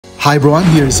Hi everyone,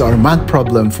 here's our math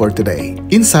problem for today.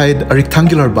 Inside a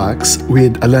rectangular box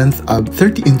with a length of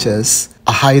 30 inches,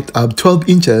 a height of 12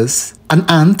 inches, an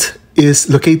ant is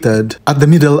located at the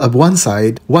middle of one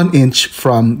side, 1 inch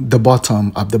from the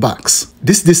bottom of the box.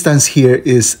 This distance here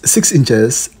is 6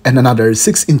 inches and another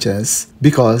 6 inches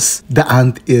because the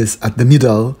ant is at the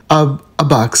middle of a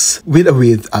box with a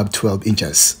width of 12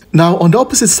 inches. Now on the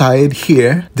opposite side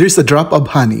here, there's a drop of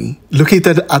honey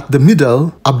located at the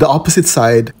middle of the opposite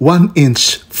side, 1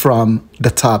 inch from the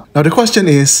top. Now the question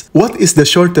is, what is the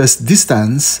shortest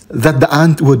distance that the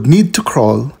ant would need to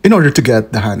crawl in order to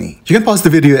get the honey? You can pause the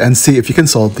video and see if you can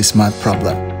solve this math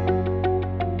problem.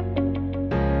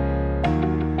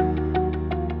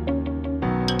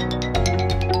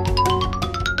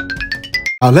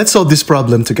 Let's solve this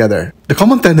problem together. The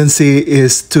common tendency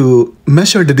is to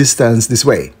measure the distance this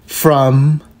way.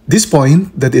 From this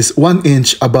point that is 1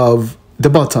 inch above the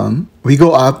bottom, we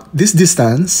go up this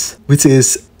distance, which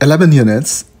is 11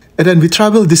 units, and then we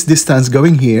travel this distance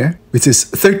going here, which is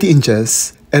 30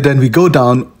 inches, and then we go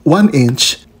down 1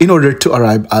 inch in order to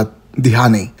arrive at the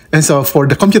honey. And so for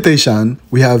the computation,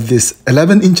 we have this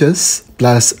 11 inches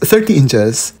plus 30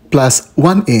 inches plus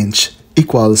 1 inch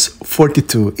equals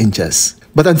 42 inches.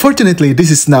 But unfortunately, this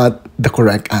is not the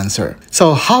correct answer.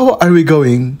 So how are we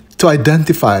going to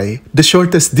identify the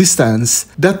shortest distance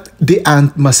that the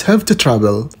ant must have to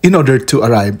travel in order to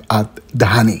arrive at the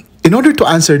honey? In order to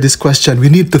answer this question, we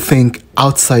need to think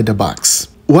outside the box.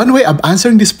 One way of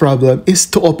answering this problem is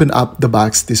to open up the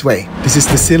box this way. This is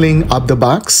the ceiling of the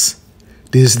box.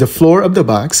 This is the floor of the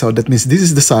box. So that means this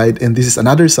is the side and this is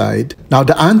another side. Now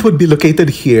the ant would be located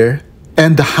here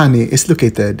and the honey is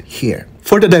located here.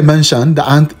 For the dimension, the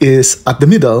ant is at the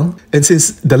middle, and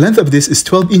since the length of this is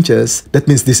 12 inches, that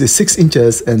means this is 6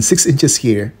 inches and 6 inches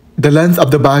here. The length of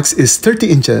the box is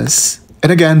 30 inches,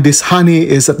 and again, this honey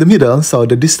is at the middle, so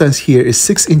the distance here is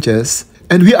 6 inches,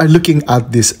 and we are looking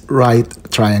at this right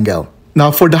triangle.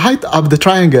 Now, for the height of the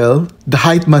triangle, the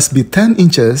height must be 10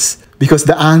 inches because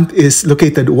the ant is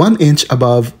located 1 inch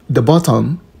above the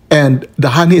bottom, and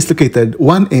the honey is located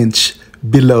 1 inch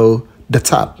below the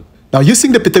top. Now,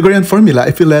 using the Pythagorean formula,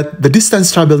 if we let the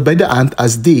distance traveled by the ant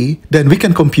as d, then we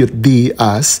can compute d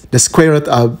as the square root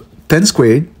of 10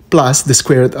 squared plus the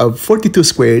square root of 42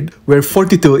 squared, where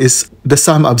 42 is the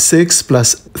sum of 6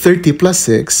 plus 30 plus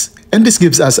 6. And this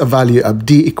gives us a value of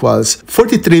d equals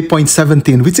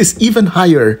 43.17, which is even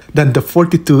higher than the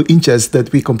 42 inches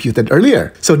that we computed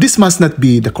earlier. So this must not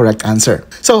be the correct answer.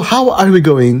 So how are we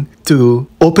going to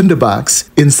open the box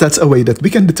in such a way that we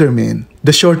can determine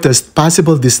the shortest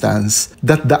possible distance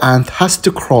that the ant has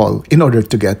to crawl in order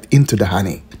to get into the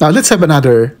honey? Now let's have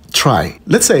another try.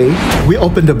 Let's say we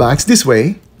open the box this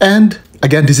way, and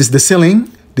again, this is the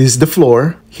ceiling. This is the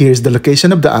floor, here's the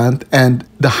location of the ant and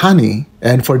the honey,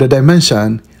 and for the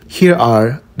dimension, here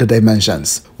are the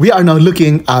dimensions. We are now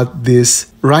looking at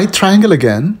this right triangle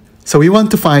again, so we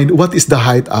want to find what is the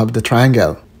height of the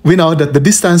triangle. We know that the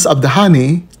distance of the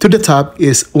honey to the top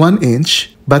is 1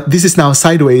 inch, but this is now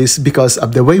sideways because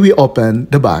of the way we open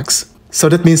the box. So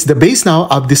that means the base now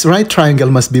of this right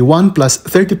triangle must be 1 plus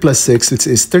 30 plus 6, which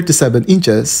is 37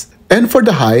 inches. And for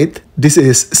the height, this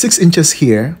is 6 inches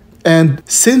here. And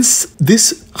since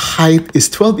this height is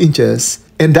 12 inches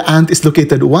and the ant is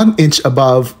located 1 inch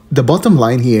above the bottom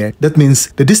line here, that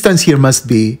means the distance here must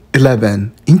be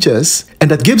 11 inches. And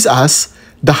that gives us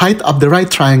the height of the right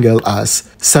triangle as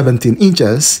 17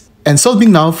 inches. And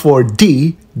solving now for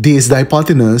d, d is the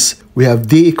hypotenuse. We have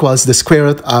d equals the square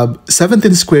root of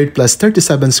 17 squared plus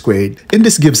 37 squared. And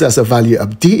this gives us a value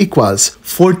of d equals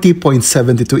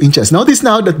 40.72 inches. Notice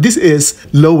now that this is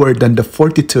lower than the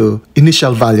 42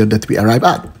 initial value that we arrive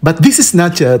at. But this is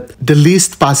not yet the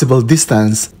least possible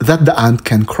distance that the ant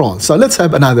can crawl. So let's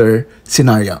have another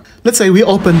scenario. Let's say we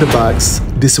open the box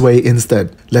this way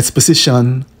instead. Let's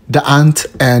position the ant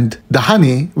and the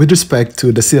honey with respect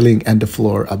to the ceiling and the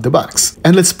floor of the box.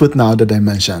 And let's put now the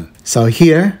dimension. So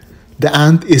here, the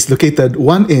ant is located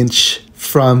 1 inch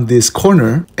from this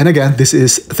corner. And again, this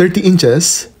is 30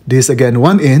 inches. This again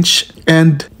 1 inch.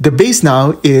 And the base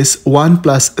now is 1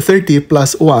 plus 30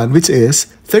 plus 1, which is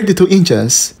 32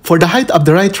 inches. For the height of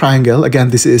the right triangle, again,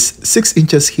 this is 6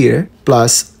 inches here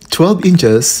plus 12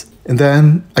 inches. And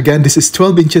then, again, this is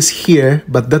 12 inches here,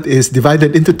 but that is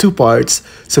divided into 2 parts.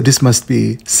 So this must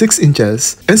be 6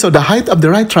 inches. And so the height of the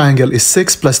right triangle is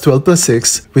 6 plus 12 plus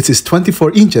 6, which is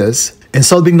 24 inches. And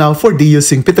solving now for d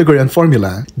using Pythagorean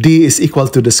formula, d is equal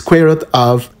to the square root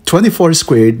of 24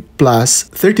 squared plus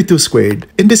 32 squared.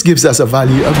 And this gives us a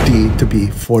value of d to be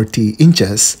 40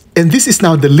 inches. And this is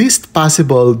now the least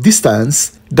possible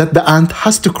distance that the ant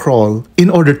has to crawl in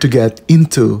order to get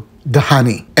into the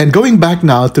honey. And going back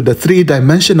now to the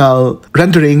three-dimensional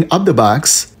rendering of the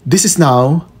box, this is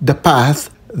now the path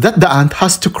that the ant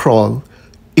has to crawl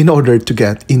in order to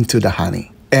get into the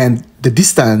honey. And the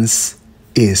distance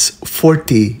is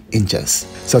 40 inches.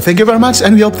 So thank you very much,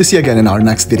 and we hope to see you again in our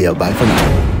next video. Bye for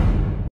now.